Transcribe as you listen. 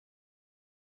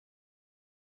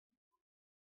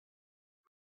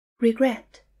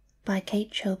Regret by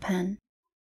Kate Chopin.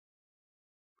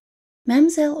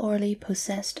 Mademoiselle Orly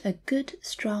possessed a good,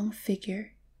 strong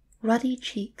figure, ruddy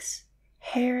cheeks,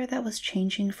 hair that was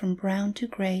changing from brown to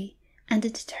grey, and a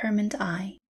determined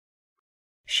eye.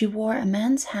 She wore a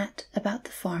man's hat about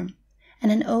the farm,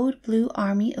 and an old blue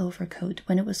army overcoat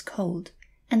when it was cold,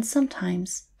 and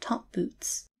sometimes top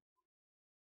boots.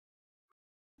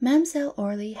 Mademoiselle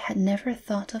Orly had never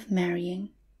thought of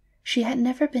marrying. She had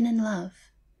never been in love.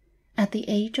 At the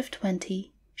age of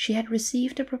 20, she had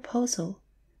received a proposal,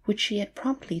 which she had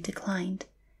promptly declined,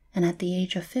 and at the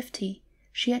age of 50,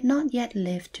 she had not yet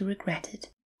lived to regret it.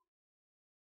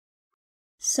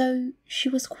 So she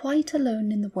was quite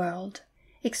alone in the world,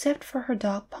 except for her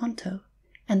dog Ponto,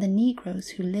 and the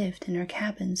negroes who lived in her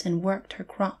cabins and worked her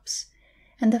crops,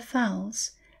 and the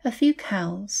fowls, a few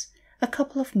cows, a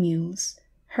couple of mules,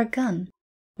 her gun,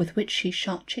 with which she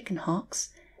shot chicken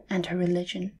hawks, and her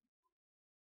religion.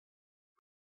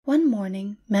 One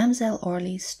morning Mademoiselle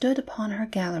Orly stood upon her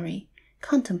gallery,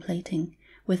 contemplating,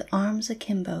 with arms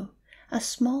akimbo, a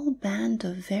small band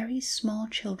of very small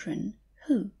children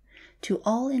who, to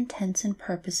all intents and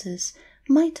purposes,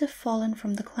 might have fallen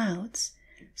from the clouds,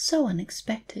 so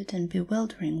unexpected and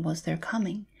bewildering was their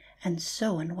coming, and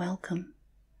so unwelcome.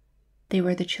 They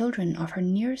were the children of her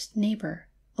nearest neighbour,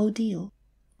 Odile,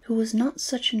 who was not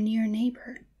such a near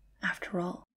neighbour, after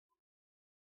all.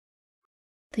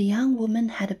 The young woman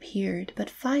had appeared but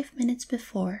 5 minutes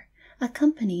before,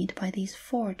 accompanied by these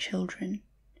 4 children.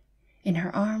 In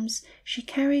her arms she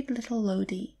carried little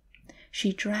Lodi.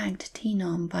 She dragged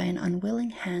Tinom by an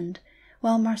unwilling hand,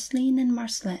 while Marceline and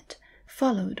Marcelette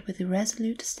followed with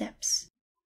irresolute steps.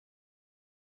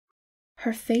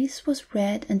 Her face was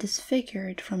red and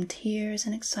disfigured from tears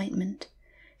and excitement.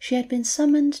 She had been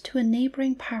summoned to a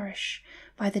neighbouring parish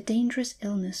by the dangerous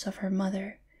illness of her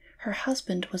mother. Her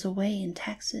husband was away in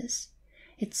Texas.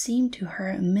 It seemed to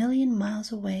her 1,000,000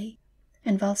 miles away,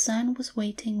 and Valsin was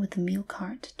waiting with the meal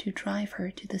cart to drive her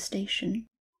to the station.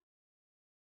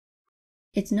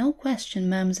 "It's no question,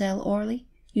 Mademoiselle Orly.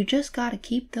 You just gotta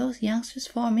keep those youngsters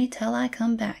for me till I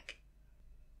come back."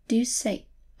 "Deuce sake,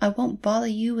 I won't bother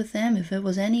you with them if it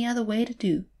was any other way to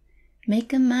do.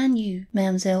 Make 'em mind you,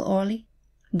 Mademoiselle Orly.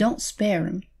 Don't spare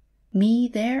 'em. Me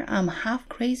there, I'm half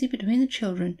crazy between the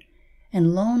children,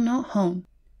 and Lon not home,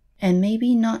 and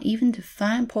maybe not even to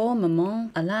find poor maman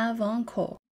alive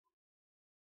encore."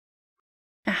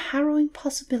 A harrowing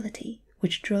possibility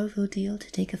which drove Odile to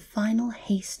take a final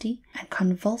hasty and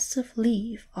convulsive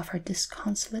leave of her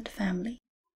disconsolate family.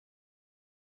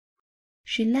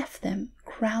 She left them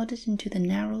crowded into the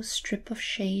narrow strip of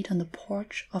shade on the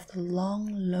porch of the long,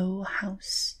 low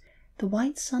house. The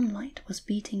white sunlight was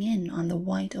beating in on the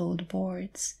white old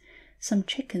boards. Some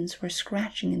chickens were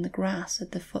scratching in the grass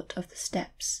at the foot of the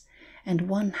steps, and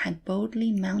one had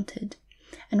boldly mounted,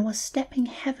 and was stepping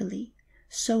heavily,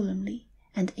 solemnly,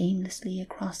 and aimlessly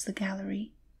across the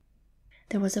gallery.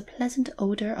 There was a pleasant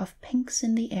odour of pinks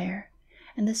in the air,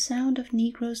 and the sound of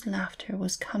negroes' laughter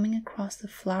was coming across the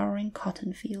flowering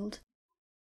cotton field.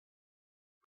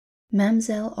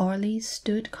 Mademoiselle Orly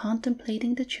stood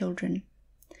contemplating the children.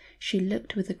 She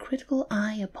looked with a critical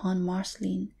eye upon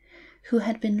Marceline, who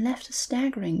had been left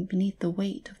staggering beneath the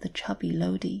weight of the chubby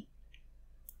Lodi.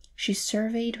 She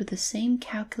surveyed with the same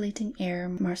calculating air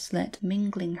Marcelette,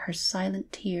 mingling her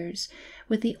silent tears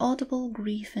with the audible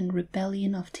grief and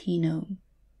rebellion of Tino.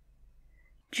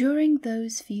 During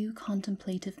those few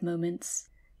contemplative moments,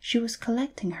 she was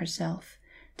collecting herself,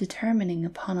 determining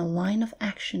upon a line of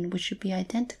action which should be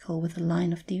identical with a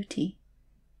line of duty.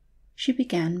 She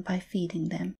began by feeding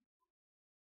them.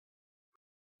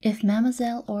 If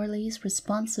Mademoiselle Orly's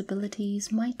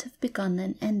responsibilities might have begun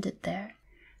and ended there,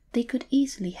 they could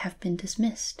easily have been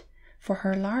dismissed, for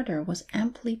her larder was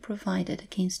amply provided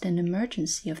against an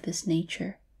emergency of this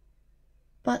nature.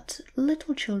 But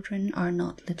little children are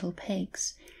not little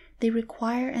pigs. They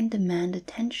require and demand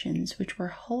attentions which were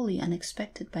wholly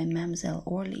unexpected by Mademoiselle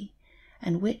Orly,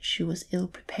 and which she was ill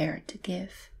prepared to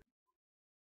give.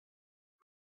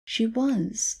 She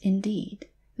was, indeed,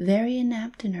 very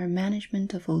inept in her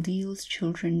management of Odile's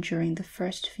children during the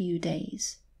first few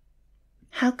days.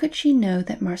 How could she know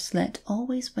that Marcelette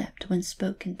always wept when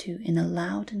spoken to in a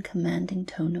loud and commanding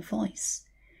tone of voice?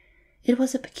 It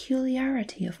was a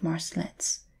peculiarity of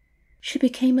Marcelette's. She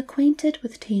became acquainted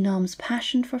with Tinom's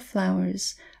passion for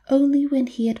flowers only when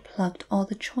he had plucked all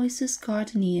the choicest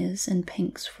gardenias and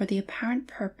pinks for the apparent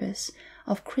purpose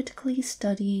of critically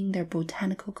studying their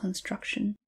botanical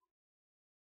construction.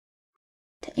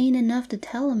 "'Tain't enough to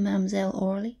tell 'em, Mademoiselle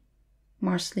Orly,"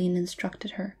 Marceline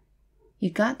instructed her. "You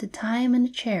got to tie 'em in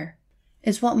a chair.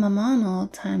 It's what maman all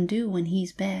the time do when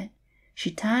he's bad.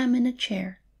 She tie him in a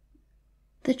chair.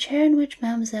 The chair in which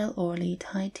Mademoiselle Orly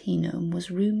tied Tea-Gnome was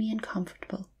roomy and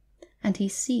comfortable, and he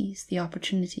seized the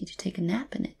opportunity to take a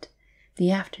nap in it,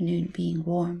 the afternoon being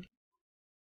warm.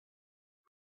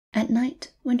 At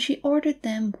night, when she ordered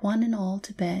them one and all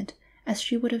to bed, as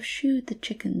she would have shooed the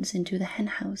chickens into the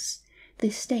hen-house, they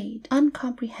stayed,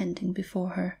 uncomprehending, before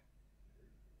her.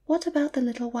 What about the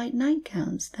little white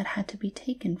nightgowns that had to be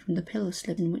taken from the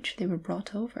pillow-slip in which they were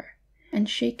brought over, and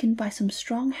shaken by some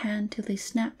strong hand till they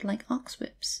snapped like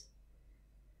ox-whips?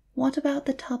 What about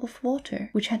the tub of water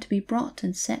which had to be brought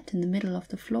and set in the middle of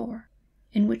the floor,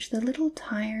 in which the little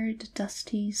tired,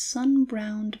 dusty,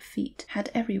 sun-browned feet had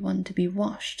everyone to be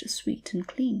washed sweet and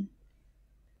clean?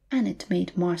 And it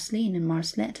made Marceline and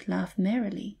Marcelette laugh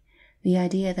merrily, the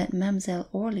idea that Mademoiselle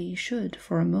Orly should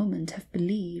for a moment have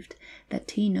believed that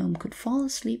Tea-Gnome could fall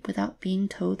asleep without being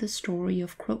told the story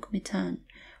of Croque-Mitaine,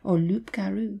 or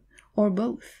Loup-Garou, or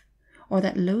both, or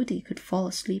that Lodi could fall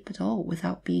asleep at all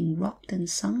without being rocked and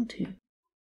sung to.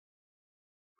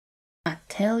 "I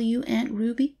tell you, Aunt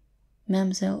Ruby,"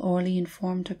 Mademoiselle Orly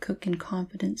informed her cook in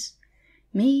confidence,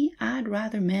 "me, I'd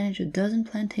rather manage a dozen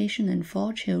plantations than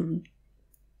 4 children.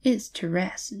 It's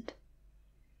terrassant.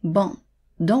 Bon,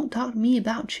 don't talk to me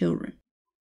about children."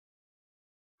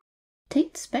 "'Tain't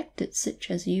expected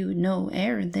sich as you know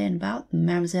e'er then about them,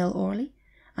 Mademoiselle Orly.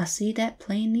 I see that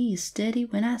plainly as steady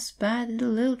when I spy the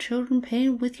little children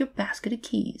playing with your basket of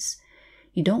keys.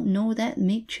 You don't know that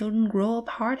make children grow up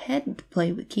hard-headed to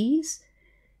play with keys.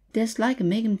 That's like a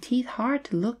make 'em teeth hard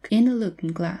to look in a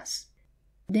looking-glass.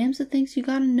 Them's the things you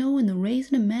gotta know in the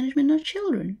raising and management of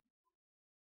children."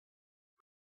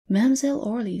 Mademoiselle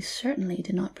Orly certainly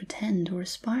did not pretend or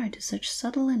aspire to such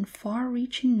subtle and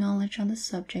far-reaching knowledge on the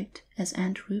subject as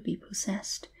Aunt Ruby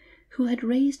possessed, who had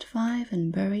raised 5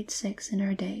 and buried 6 in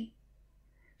her day.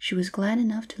 She was glad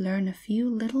enough to learn a few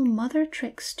little mother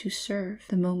tricks to serve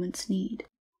the moment's need.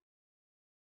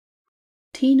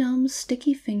 Tea-Gnome's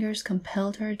sticky fingers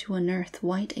compelled her to unearth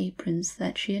white aprons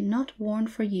that she had not worn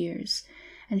for years,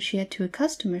 and she had to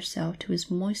accustom herself to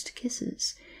his moist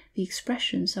kisses, the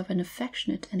expressions of an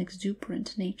affectionate and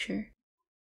exuberant nature.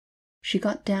 She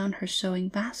got down her sewing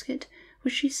basket,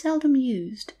 which she seldom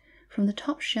used, from the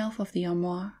top shelf of the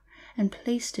armoire, and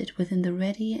placed it within the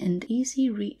ready and easy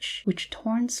reach which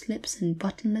torn slips and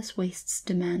buttonless waists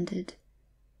demanded.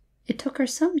 It took her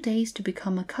some days to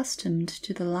become accustomed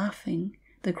to the laughing,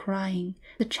 the crying,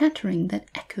 the chattering that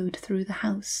echoed through the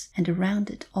house and around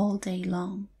it all day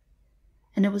long.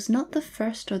 And it was not the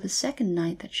first or the second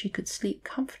night that she could sleep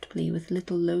comfortably with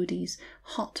little Lodi's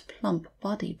hot, plump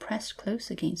body pressed close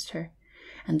against her,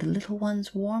 and the little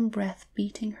one's warm breath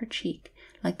beating her cheek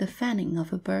like the fanning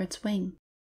of a bird's wing.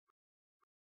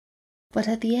 But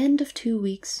at the end of 2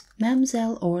 weeks,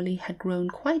 Mademoiselle Orly had grown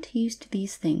quite used to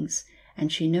these things,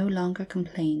 and she no longer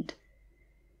complained.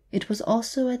 It was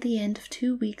also at the end of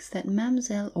 2 weeks that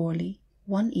Mademoiselle Orly,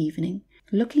 one evening,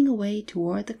 looking away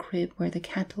toward the crib where the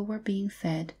cattle were being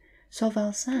fed, saw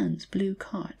Valsin's blue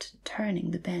cart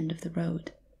turning the bend of the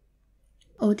road.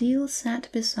 Odile sat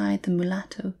beside the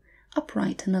mulatto,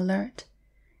 upright and alert.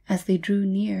 As they drew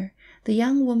near, the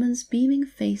young woman's beaming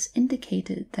face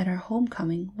indicated that her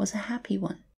homecoming was a happy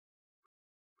one.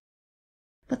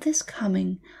 But this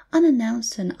coming,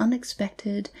 unannounced and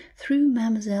unexpected, threw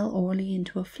Mademoiselle Orly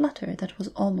into a flutter that was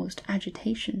almost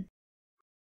agitation.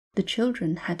 The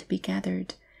children had to be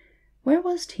gathered. Where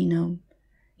was Tea-Gnome?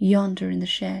 Yonder in the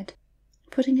shed,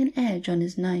 putting an edge on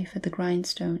his knife at the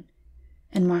grindstone.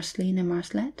 And Marceline and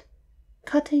Marcelette?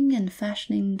 Cutting and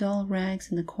fashioning doll rags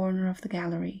in the corner of the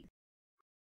gallery.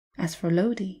 As for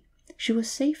Lodi, she was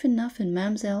safe enough in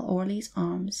Mademoiselle Orly's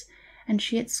arms, and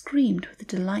she had screamed with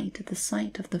delight at the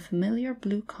sight of the familiar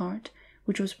blue cart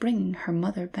which was bringing her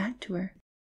mother back to her.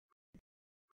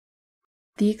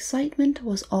 The excitement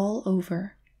was all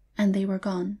over, and they were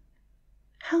gone.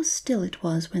 How still it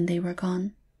was when they were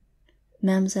gone!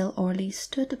 Mademoiselle Orly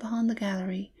stood upon the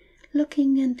gallery,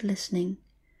 looking and listening.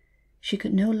 She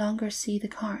could no longer see the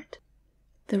cart.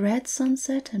 The red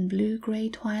sunset and blue-grey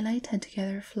twilight had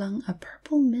together flung a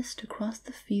purple mist across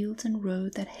the fields and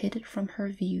road that hid it from her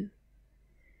view.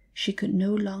 She could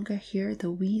no longer hear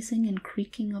the wheezing and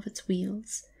creaking of its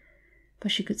wheels,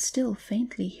 but she could still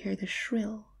faintly hear the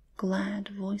shrill, glad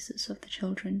voices of the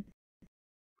children.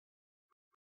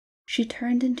 She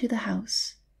turned into the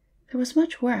house. There was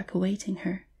much work awaiting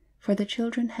her, for the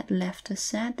children had left a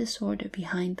sad disorder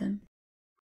behind them.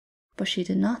 But she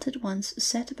did not at once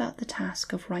set about the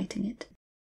task of writing it.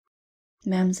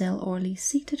 Mademoiselle Orly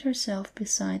seated herself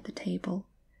beside the table.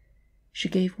 She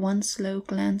gave one slow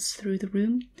glance through the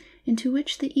room, into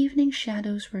which the evening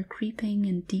shadows were creeping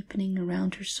and deepening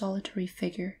around her solitary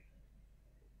figure.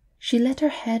 She let her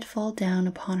head fall down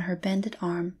upon her bended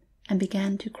arm and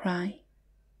began to cry.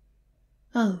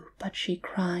 Oh, but she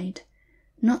cried,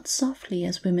 not softly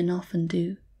as women often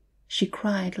do. She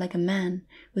cried like a man,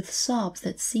 with sobs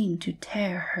that seemed to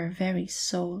tear her very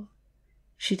soul.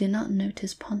 She did not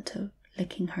notice Ponto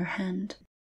licking her hand.